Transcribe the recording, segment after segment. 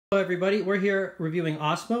Hello everybody, we're here reviewing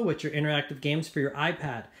Osmo, which are interactive games for your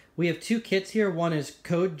iPad. We have two kits here. One is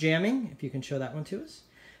Code Jamming, if you can show that one to us.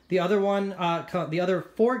 The other one, the other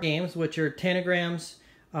four games, which are tanagrams,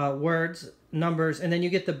 words, numbers, and then you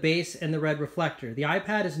get the base and the red reflector. The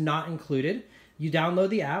iPad is not included. You download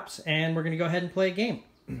the apps, and we're going to go ahead and play a game.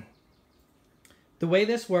 The way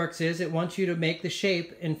this works is it wants you to make the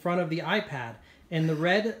shape in front of the iPad, and the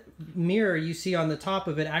red mirror you see on the top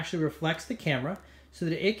of it actually reflects the camera, so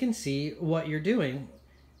that it can see what you're doing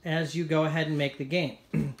as you go ahead and make the game.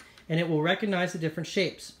 And it will recognize the different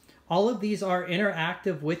shapes. All of these are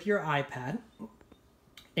interactive with your iPad,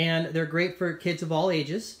 and they're great for kids of all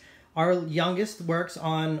ages. Our youngest works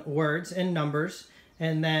on words and numbers,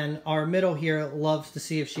 and then our middle here loves to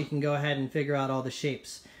see if she can go ahead and figure out all the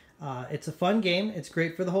shapes. It's a fun game. It's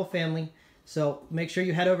great for the whole family. So make sure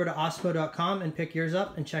you head over to osmo.com and pick yours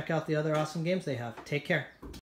up and check out the other awesome games they have. Take care.